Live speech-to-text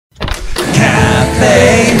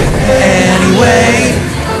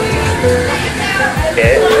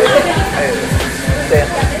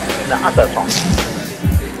not that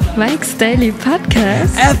song. Mike's Daily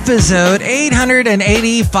Podcast. Episode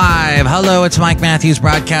 885. Hello, it's Mike Matthews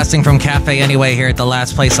broadcasting from Cafe Anyway here at the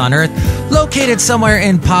last place on earth, located somewhere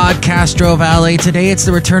in Podcastro Valley. Today it's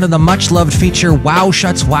the return of the much-loved feature WOW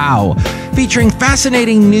SCHATZ WOW, featuring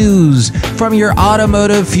fascinating news from your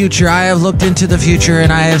automotive future. I have looked into the future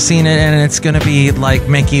and I have seen it, and it's going to be like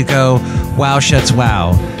make you go WOW SCHATZ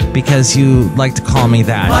WOW, because you like to call me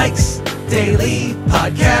that. Mike's Daily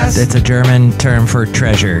Podcast. It's a German term for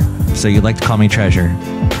treasure. So you like to call me treasure.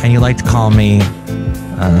 And you like to call me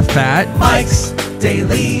fat. Mike's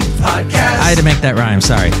Daily Podcast. I had to make that rhyme,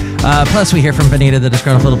 sorry. Plus we hear from Benita, the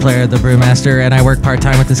Disgruntled Fiddle Player, the Brewmaster, and I work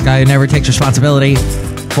part-time with this guy who never takes responsibility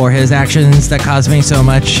for his actions that cause me so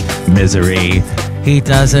much misery. He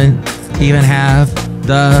doesn't even have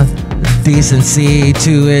the decency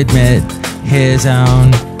to admit his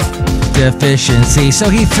own deficiency. So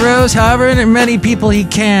he throws however many people he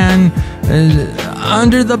can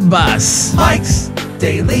under the bus. Mike's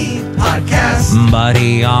Daily Podcast. But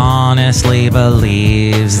he honestly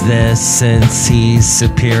believes this since he's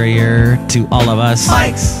superior to all of us.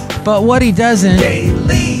 Mike's But what he doesn't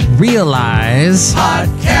Daily realize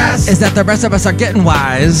Podcast is that the rest of us are getting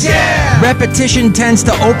wise. Yeah! Repetition tends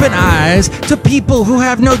to open eyes to people who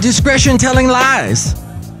have no discretion telling lies.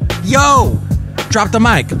 Yo! Drop the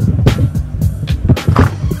mic.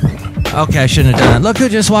 Okay, I shouldn't have done it. Look who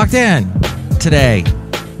just walked in today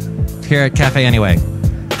here at Cafe Anyway.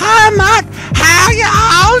 Hi, Mike. How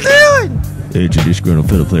y'all doing? It's a disgruntled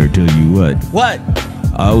fiddle player. Tell you What?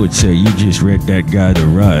 I would say you just read that guy the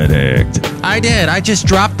riot act. I did. I just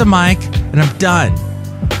dropped the mic and I'm done.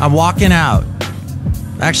 I'm walking out.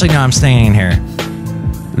 Actually, no, I'm staying in here.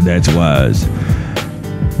 That's wise.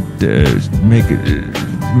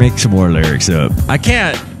 Make some more lyrics up. I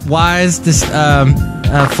can't. Wise, this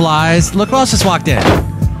flies. Look who else just walked in.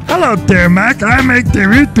 Hello there, Mike. I make the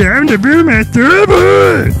root beer. I'm the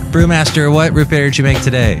brewmaster. Brewmaster, what root beer did you make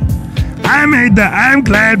today? I made the I'm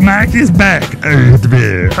Glad Mike is Back root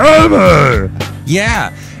beer. Over.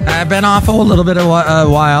 Yeah, I've been off a little bit of a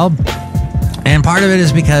while, and part of it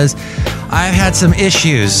is because I've had some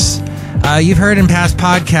issues. You've heard in past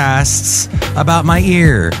podcasts about my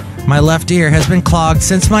ear. My left ear has been clogged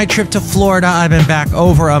since my trip to Florida. I've been back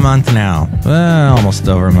over a month now. Almost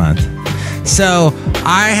over a month. So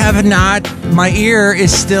I have not, my ear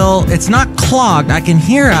is still, it's not clogged. I can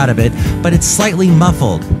hear out of it, but it's slightly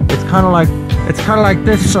muffled. It's kind of like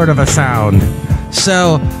this sort of a sound.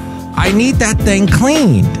 So I need that thing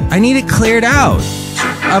cleaned. I need it cleared out.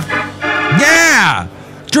 Yeah!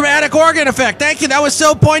 Dramatic organ effect. Thank you. That was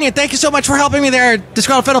so poignant. Thank you so much for helping me there,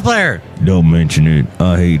 Disgruntled Fiddle Player. Don't mention it.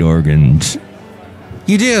 I hate organs.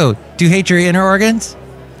 You do? Do you hate your inner organs?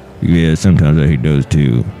 Yeah, sometimes I hate those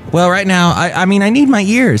too. Well, right now, I mean, I need my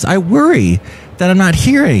ears. I worry that I'm not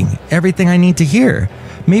hearing everything I need to hear.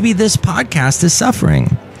 Maybe this podcast is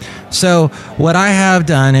suffering. So what I have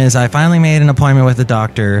done is I finally made an appointment with the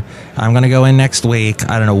doctor. I'm going to go in next week.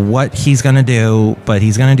 I don't know what he's going to do, but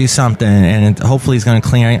he's going to do something, and hopefully he's going to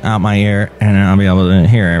clean out my ear, and I'll be able to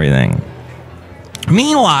hear everything.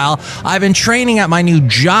 Meanwhile, I've been training at my new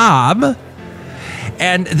job.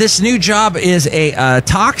 And this new job is a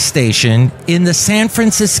talk station in the San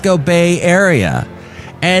Francisco Bay Area.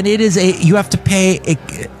 And it is you have to pay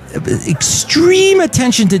extreme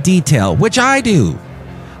attention to detail, which I do.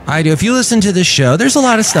 If you listen to this show, there's a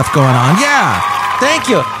lot of stuff going on. Yeah, thank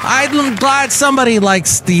you. I'm glad somebody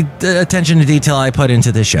likes the attention to detail I put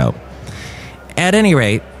into this show. At any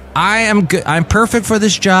rate, I am good. I'm perfect for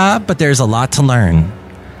this job, but there's a lot to learn.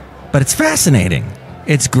 But it's fascinating.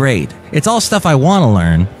 It's great. It's all stuff I want to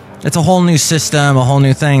learn. It's a whole new system, a whole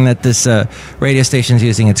new thing that this radio station's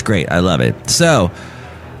using. It's great. I love it. So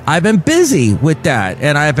I've been busy with that,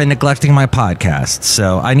 and I've been neglecting my podcast.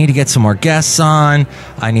 So I need to get some more guests on.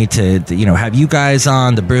 I need to, have you guys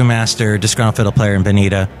on, the Brewmaster, Disgruntled Fiddle Player, and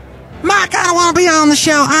Benita. Mike, I don't want to be on the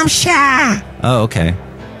show. I'm shy. Oh, okay.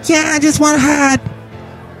 Yeah, I just want to hide.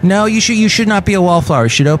 No, you should not be a wallflower. You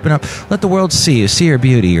should open up. Let the world see you. See your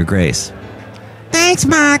beauty, your grace. Thanks,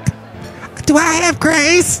 Mike. Do I have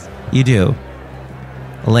grace? You do.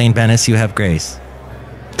 Elaine Bennis, you have grace.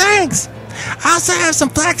 Thanks. I also have some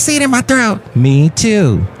flaxseed in my throat. Me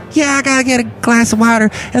too. Yeah, I gotta get a glass of water.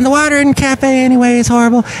 And the water in Cafe Anyway is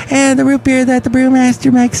horrible. And the root beer that the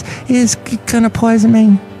Brewmaster makes is gonna poison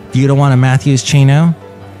me. You don't want a Matthews Chino?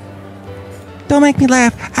 Don't make me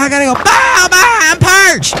laugh. I gotta go. Bow, bow, I'm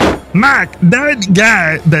purged. Mike, that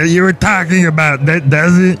guy that you were talking about that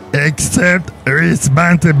doesn't accept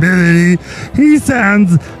responsibility, he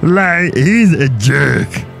sounds like he's a jerk.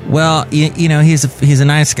 Well, you know, he's a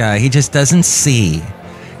nice guy. He just doesn't see.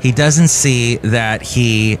 He doesn't see that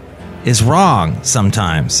he is wrong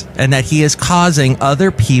sometimes and that he is causing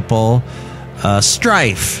other people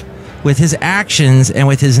strife with his actions and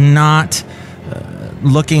with his not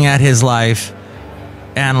looking at his life,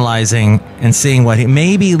 analyzing and seeing what he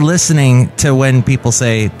may be listening to when people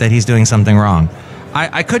say that he's doing something wrong.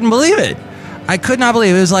 I couldn't believe it. I could not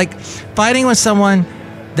believe it. It was like fighting with someone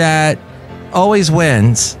that always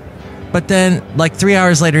wins, but then like 3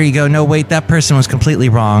 hours later you go, no, wait, that person was completely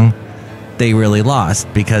wrong. They really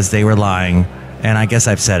lost because they were lying, and I guess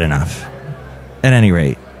I've said enough. At any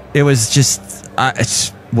rate, it was just it's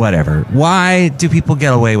whatever. Why do people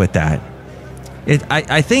get away with that?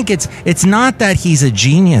 I think it's not that he's a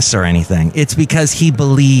genius or anything. It's because he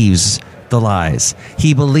believes the lies.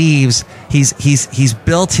 He believes he's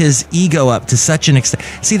built his ego up to such an extent.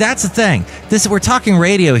 See, that's the thing. We're talking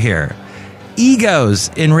radio here. Egos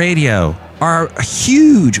in radio are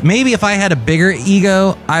huge. Maybe if I had a bigger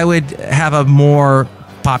ego, I would have a more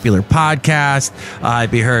popular podcast.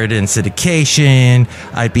 I'd be heard in syndication.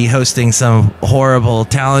 I'd be hosting some horrible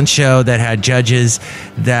talent show that had judges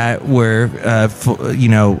that were,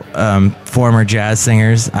 former jazz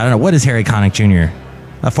singers. I don't know. What is Harry Connick Jr.?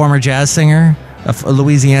 A former jazz singer? A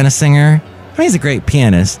Louisiana singer? I mean, he's a great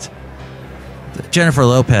pianist. Jennifer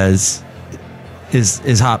Lopez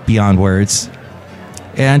is hot beyond words.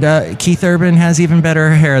 And Keith Urban has even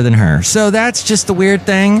better hair than her. So that's just the weird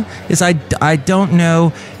thing, is I don't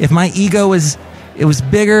know if my ego was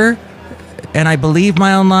bigger and I believed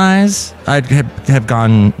my own lies, I'd have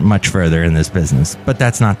gone much further in this business. But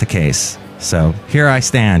that's not the case. So here I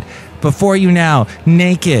stand before you now,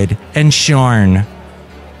 naked and shorn.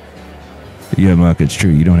 Yeah, Mark, it's true.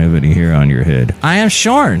 You don't have any hair on your head. I am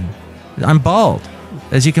shorn. I'm bald,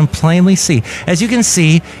 as you can plainly see. As you can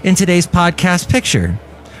see in today's podcast picture,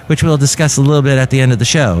 which we'll discuss a little bit at the end of the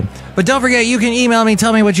show. But don't forget, you can email me,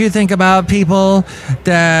 tell me what you think about people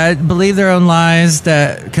that believe their own lies,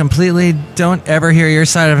 that completely don't ever hear your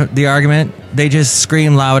side of the argument. They just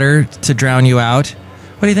scream louder to drown you out.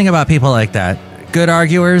 What do you think about people like that? Good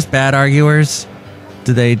arguers, bad arguers?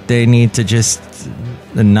 Do they need to just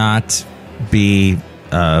not be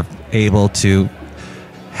able to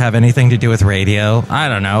have anything to do with radio? I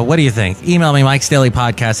don't know. What do you think? Email me,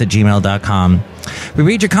 mikesdailypodcast@gmail.com. We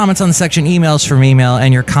read your comments on the section emails from email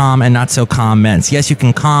and your calm and not so comments. Yes, you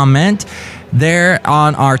can comment there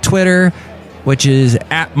on our Twitter, which is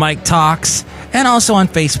 @MikeTalks, and also on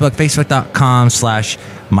Facebook,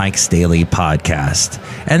 facebook.com/Mike's Daily Podcast.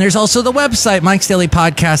 And there's also the website,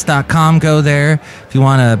 mikesdailypodcast.com. Go there if you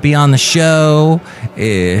want to be on the show,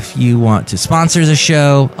 if you want to sponsor the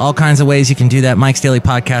show, all kinds of ways you can do that.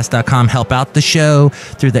 mikesdailypodcast.com. Help out the show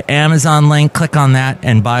through the Amazon link. Click on that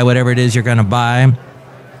and buy whatever it is you're going to buy.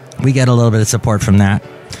 We get a little bit of support from that.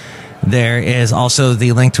 There is also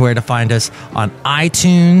the link to where to find us on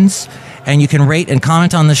iTunes. And you can rate and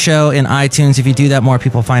comment on the show in iTunes. If you do that, more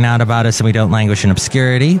people find out about us and we don't languish in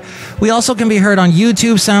obscurity. We also can be heard on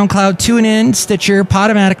YouTube, SoundCloud, TuneIn, Stitcher,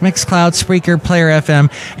 Podomatic, Mixcloud, Spreaker, Player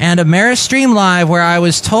FM, and Ameristream Live, where I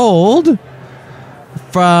was told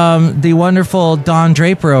from the wonderful Don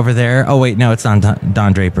Draper over there. Oh, wait, no, it's not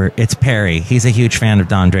Don Draper. It's Perry. He's a huge fan of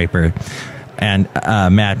Don Draper and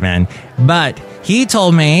Mad Men. But he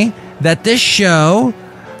told me that this show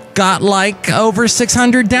got like over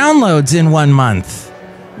 600 downloads in 1 month,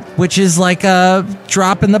 which is like a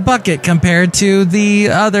drop in the bucket compared to the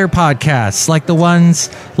other podcasts, like the ones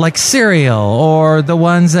like Serial, or the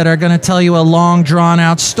ones that are going to tell you a long drawn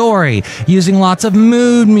out story using lots of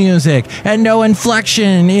mood music and no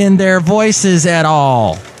inflection in their voices at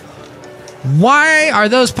all. Why are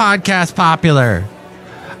those podcasts popular?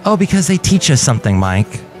 Oh, because they teach us something,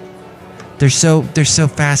 Mike. They're so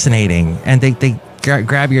fascinating, and they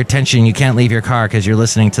grab your attention. You can't leave your car because you're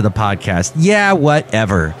listening to the podcast. Yeah,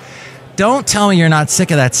 whatever. Don't tell me you're not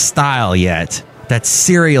sick of that style yet. That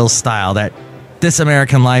Serial style, that This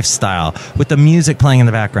American Life style, with the music playing in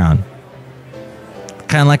the background.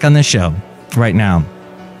 Kind of like on this show right now.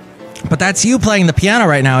 But that's you playing the piano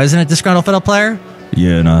right now, isn't it, Disgruntled Fiddle Player?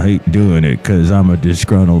 Yeah, and I hate doing it because I'm a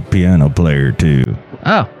disgruntled piano player too.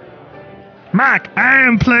 Oh. Mike, I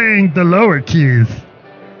am playing the lower keys.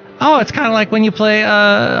 Oh, it's kind of like when you play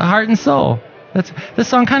Heart and Soul. This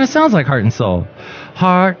song kind of sounds like Heart and Soul.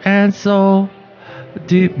 Heart and Soul.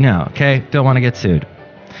 No, okay, don't want to get sued.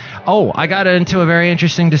 Oh, I got into a very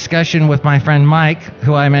interesting discussion with my friend Mike,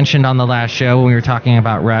 who I mentioned on the last show when we were talking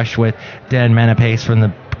about Rush with Dan Menapace from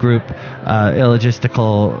the group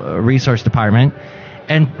Illogistical Resource Department.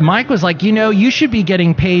 And Mike was like, you should be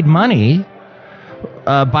getting paid money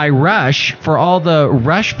by Rush for all the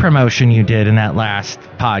Rush promotion you did in that last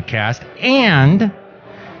podcast, and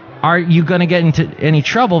are you going to get into any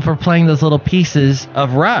trouble for playing those little pieces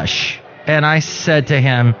of Rush? And I said to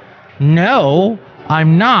him, no,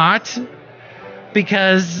 I'm not,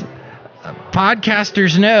 because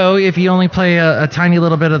podcasters know if you only play a tiny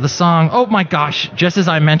little bit of the song. Oh my gosh, just as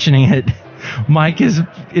I'm mentioning it, Mike is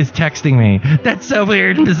texting me. That's so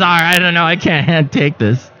weird and bizarre. I don't know. I can't take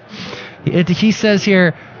this. He says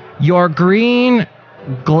here, your green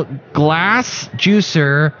glass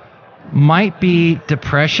juicer might be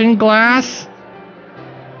depression glass.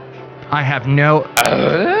 I have no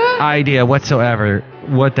idea whatsoever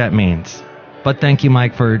what that means. But thank you,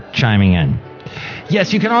 Mike, for chiming in.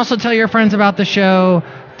 Yes, you can also tell your friends about the show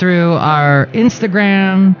through our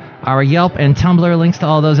Instagram, our Yelp, and Tumblr. Links to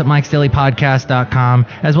all those at mikesdailypodcast.com,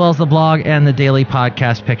 as well as the blog and the daily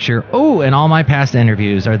podcast picture. Oh, and all my past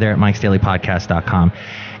interviews are there at mikesdailypodcast.com.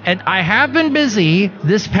 And I have been busy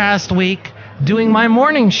this past week doing my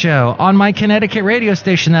morning show on my Connecticut radio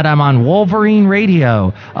station that I'm on, Wolverine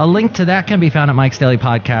Radio. A link to that can be found at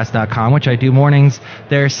mikesdailypodcast.com, which I do mornings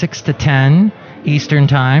there 6 to 10 Eastern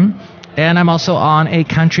Time. And I'm also on a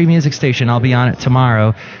country music station. I'll be on it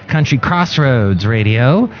tomorrow, Country Crossroads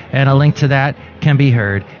Radio. And a link to that can be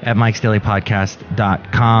heard at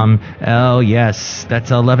mikesdailypodcast.com. Oh, yes,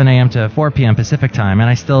 that's 11 a.m. to 4 p.m. Pacific Time. And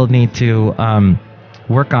I still need to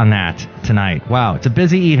work on that tonight. Wow, it's a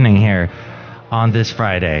busy evening here on this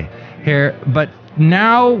Friday. But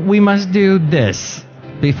now we must do this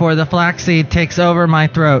before the flaxseed takes over my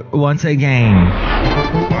throat once again.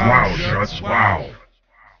 Wow, Schatz, wow.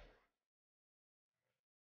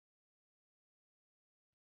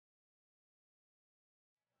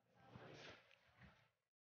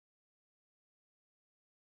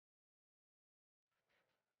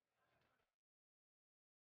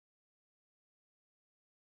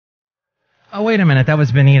 Oh, wait a minute. That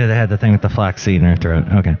was Benita that had the thing with the flaxseed in her throat.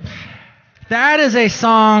 Okay. That is a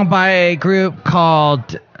song by a group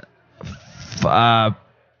called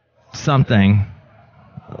something.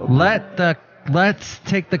 Let's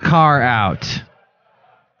take the car out.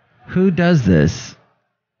 Who does this?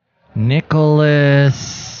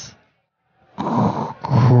 Nicholas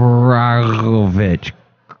Kravich.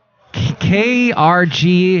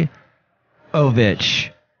 KRG Ovich.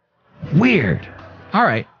 Weird. All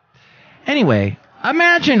right. Anyway,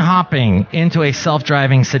 imagine hopping into a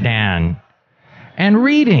self-driving sedan and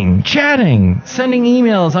reading, chatting, sending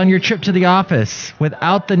emails on your trip to the office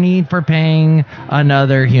without the need for paying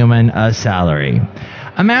another human a salary.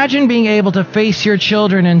 Imagine being able to face your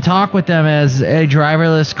children and talk with them as a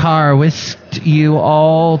driverless car whisked you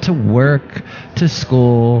all to work, to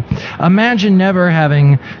school. Imagine never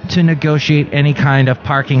having to negotiate any kind of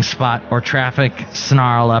parking spot or traffic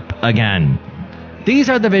snarl up again. These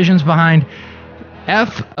are the visions behind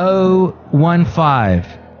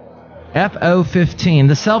FO15,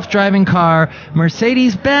 the self-driving car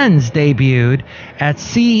Mercedes-Benz debuted at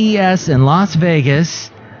CES in Las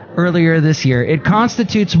Vegas earlier this year. It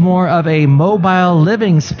constitutes more of a mobile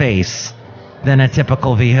living space than a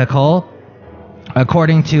typical vehicle,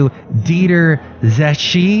 according to Dieter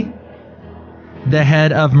Zetsche, the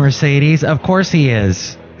head of Mercedes. Of course he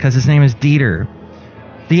is, because his name is Dieter.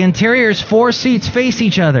 The interior's 4 seats face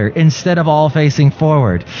each other instead of all facing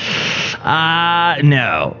forward.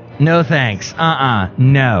 No. No thanks.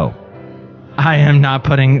 No. I am not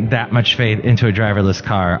putting that much faith into a driverless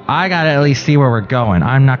car. I gotta at least see where we're going.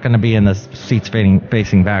 I'm not gonna be in the seats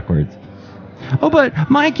facing backwards. Oh, but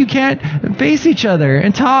Mike, you can't face each other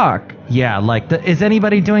and talk. Yeah, is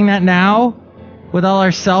anybody doing that now? With all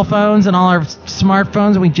our cell phones and all our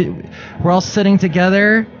smartphones, we're all sitting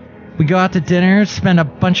together. We go out to dinner, spend a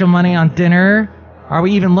bunch of money on dinner. Are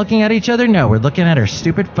we even looking at each other? No, we're looking at our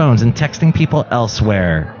stupid phones and texting people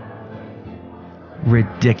elsewhere.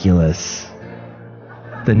 Ridiculous.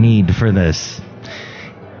 The need for this.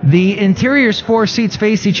 The interior's 4 seats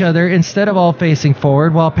face each other instead of all facing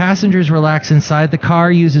forward, while passengers relax inside. The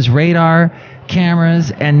car uses radar,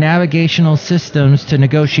 cameras, and navigational systems to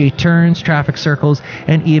negotiate turns, traffic circles,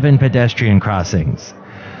 and even pedestrian crossings.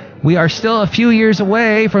 We are still a few years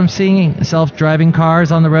away from seeing self-driving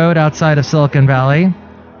cars on the road outside of Silicon Valley.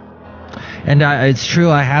 And it's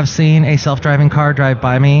true, I have seen a self-driving car drive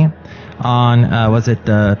by me on,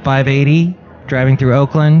 the 580, driving through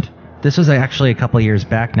Oakland. This was actually a couple of years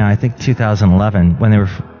back now, I think 2011, when they were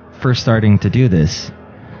first starting to do this.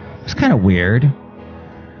 It was kind of weird.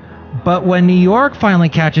 But when New York finally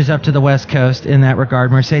catches up to the West Coast in that regard,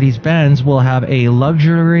 Mercedes-Benz will have a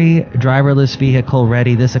luxury driverless vehicle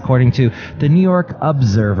ready. This according to the New York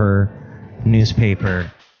Observer newspaper.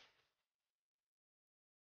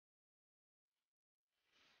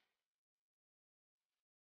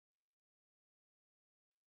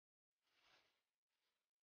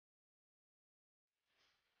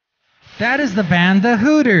 That is the band The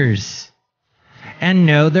Hooters. And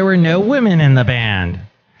no, there were no women in the band.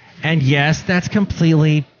 And yes, that's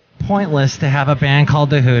completely pointless to have a band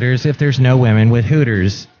called The Hooters if there's no women with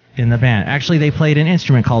hooters in the band. Actually, they played an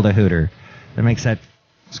instrument called a hooter that makes that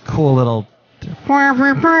cool little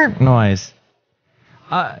noise.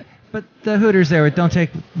 But the Hooters there, don't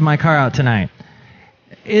take my car out tonight.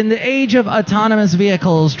 In the age of autonomous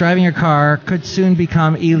vehicles, driving your car could soon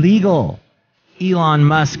become illegal. Elon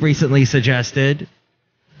Musk recently suggested,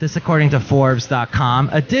 this according to Forbes.com.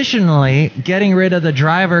 Additionally, getting rid of the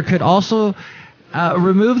driver could also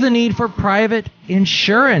remove the need for private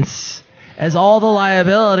insurance, as all the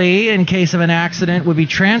liability in case of an accident would be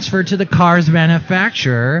transferred to the car's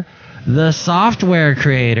manufacturer, the software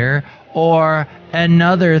creator, or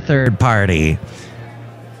another third party.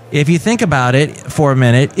 If you think about it for a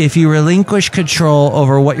minute, if you relinquish control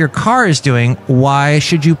over what your car is doing, why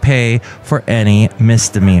should you pay for any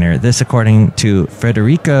misdemeanor? This according to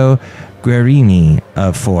Federico Guerini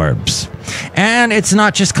of Forbes. And it's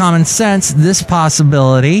not just common sense. This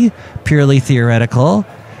possibility, purely theoretical,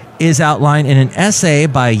 is outlined in an essay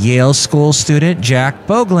by Yale School student Jack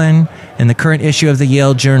Boglin in the current issue of the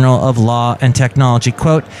Yale Journal of Law and Technology.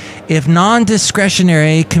 Quote, if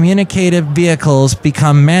non-discretionary communicative vehicles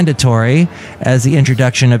become mandatory, as the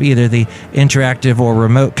introduction of either the interactive or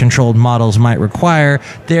remote-controlled models might require,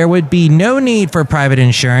 there would be no need for private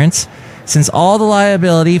insurance, since all the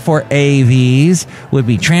liability for AVs would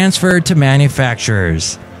be transferred to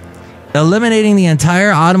manufacturers. Eliminating the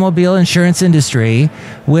entire automobile insurance industry,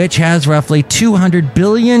 which has roughly $200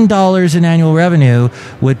 billion in annual revenue,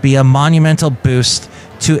 would be a monumental boost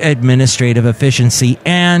to administrative efficiency.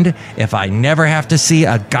 And if I never have to see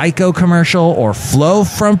a Geico commercial or Flow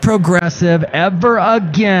from Progressive ever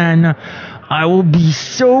again, I will be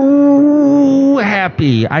so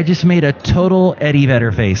happy. I just made a total Eddie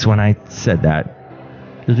Vedder face when I said that.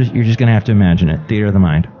 You're just going to have to imagine it. Theater of the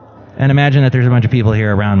mind. And imagine that there's a bunch of people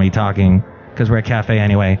here around me talking, because we're at cafe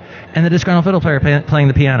anyway, and the disgruntled fiddle player playing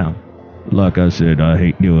the piano. Like I said, I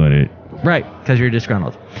hate doing it. Right, because you're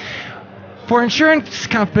disgruntled. For insurance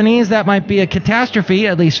companies, that might be a catastrophe,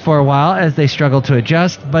 at least for a while, as they struggle to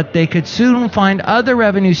adjust, but they could soon find other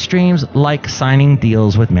revenue streams like signing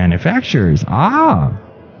deals with manufacturers.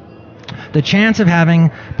 The chance of having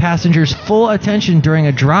passengers' full attention during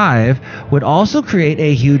a drive would also create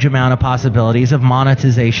a huge amount of possibilities of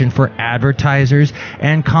monetization for advertisers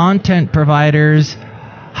and content providers.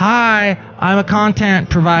 Hi, I'm a content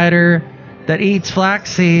provider that eats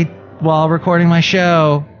flaxseed while recording my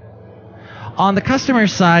show. On the customer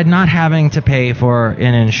side, not having to pay for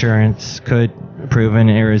an insurance could prove an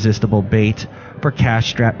irresistible bait for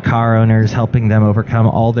cash-strapped car owners, helping them overcome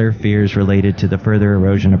all their fears related to the further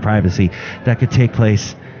erosion of privacy that could take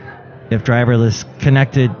place if driverless,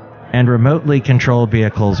 connected, and remotely controlled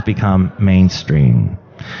vehicles become mainstream.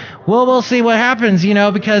 Well, we'll see what happens,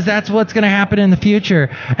 because that's what's going to happen in the future.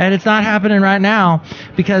 And it's not happening right now,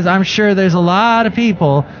 because I'm sure there's a lot of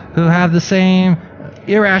people who have the same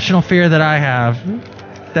irrational fear that I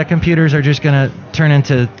have, that computers are just going to turn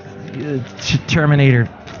into Terminator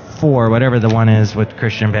 4, whatever the one is with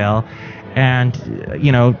Christian Bale, and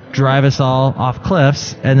drive us all off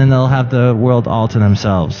cliffs, and then they'll have the world all to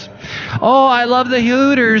themselves. Oh, I love the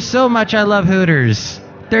Hooters so much. I love Hooters.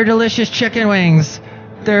 They're delicious chicken wings.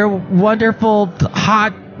 They're wonderful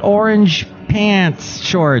hot orange pants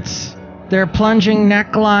shorts. They're plunging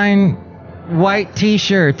neckline white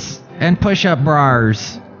t-shirts and push-up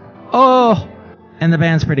bras. Oh, and the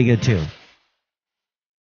band's pretty good too.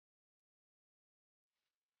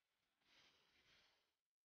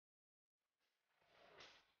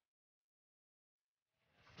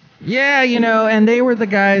 Yeah, and they were the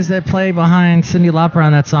guys that play behind Cyndi Lauper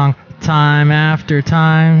on that song, Time After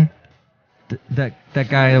Time. That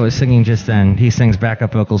guy that was singing just then, he sings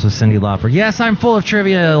backup vocals with Cyndi Lauper. Yes, I'm full of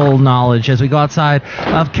trivial knowledge as we go outside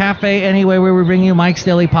of Cafe Anyway, where we bring you Mike's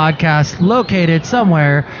Daily Podcast, located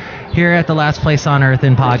somewhere here at the last place on earth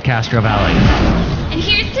in Podcastro Valley. And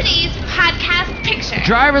here's today's podcast picture.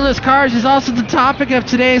 Driverless cars is also the topic of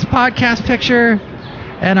today's podcast picture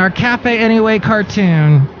and our Cafe Anyway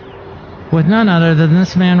cartoon, with none other than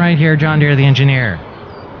this man right here, John Deere, the engineer.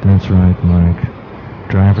 That's right, Mike.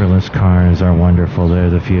 Driverless cars are wonderful. They're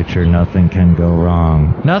the future. Nothing can go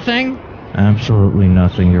wrong. Nothing? Absolutely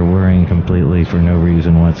nothing. You're worrying completely for no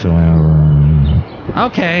reason whatsoever.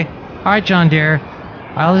 Okay. All right, John Deere.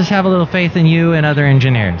 I'll just have a little faith in you and other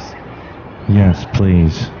engineers. Yes,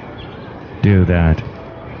 please. Do that.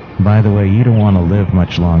 By the way, you don't want to live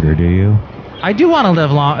much longer, do you? I do want to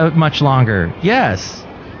live much longer. Yes.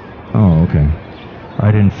 Oh, okay.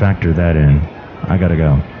 I didn't factor that in. I gotta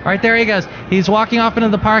go. All right, there he goes. He's walking off into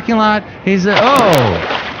the parking lot. He's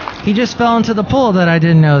he just fell into the pool that I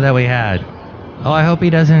didn't know that we had. Oh, I hope he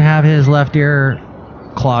doesn't have his left ear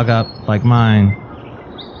clog up like mine.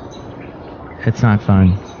 It's not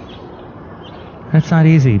fun. It's not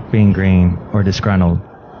easy being green or disgruntled.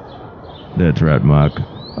 That's right, Mark.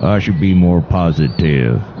 I should be more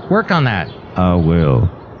positive. Work on that. I will.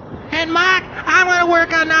 And Mark, I'm going to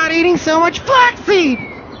work on not eating so much flaxseed.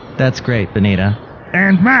 That's great, Benita.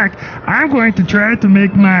 And Mark, I'm going to try to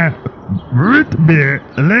make my root beer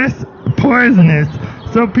less poisonous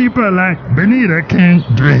so people like Benita can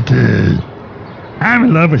drink it. I'm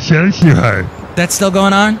in love with Shelly Shoehart. That's still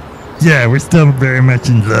going on? Yeah, we're still very much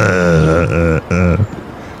in love.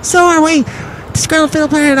 So are we. Disgruntled Fiddle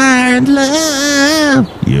Player and I are in love.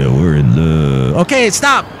 Yeah, we're in love. Okay,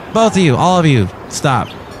 stop. Both of you, all of you, stop.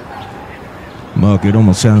 Mark, it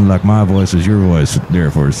almost sounded like my voice was your voice there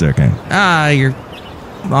for a second. You're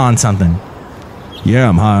on something. Yeah,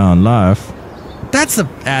 I'm high on life. That's the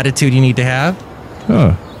attitude you need to have.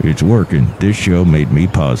 Huh, it's working. This show made me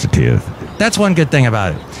positive. That's one good thing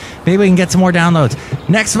about it. Maybe we can get some more downloads.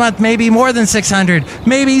 Next month, maybe more than 600.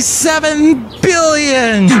 Maybe 7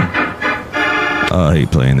 billion. I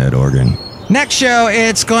hate playing that organ. Next show,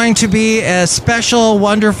 it's going to be a special,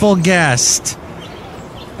 wonderful guest.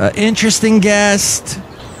 Interesting guest.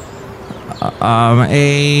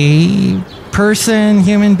 A person,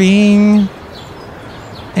 human being.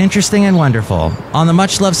 Interesting and wonderful. On the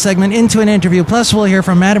Much Love segment, Into an Interview. Plus, we'll hear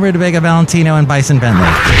from Madame Rootabega, Valentino, and Bison Bentley.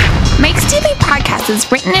 Mike's Daily Podcast is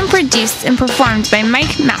written and produced and performed by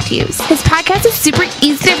Mike Matthews. His podcast is super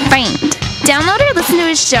easy to find. Download or listen to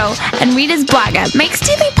his show and read his blog at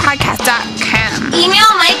mikesdailypodcast.com. Email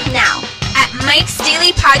Mike now at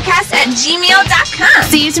mikesdailypodcast@gmail.com.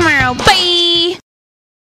 See you tomorrow. Bye!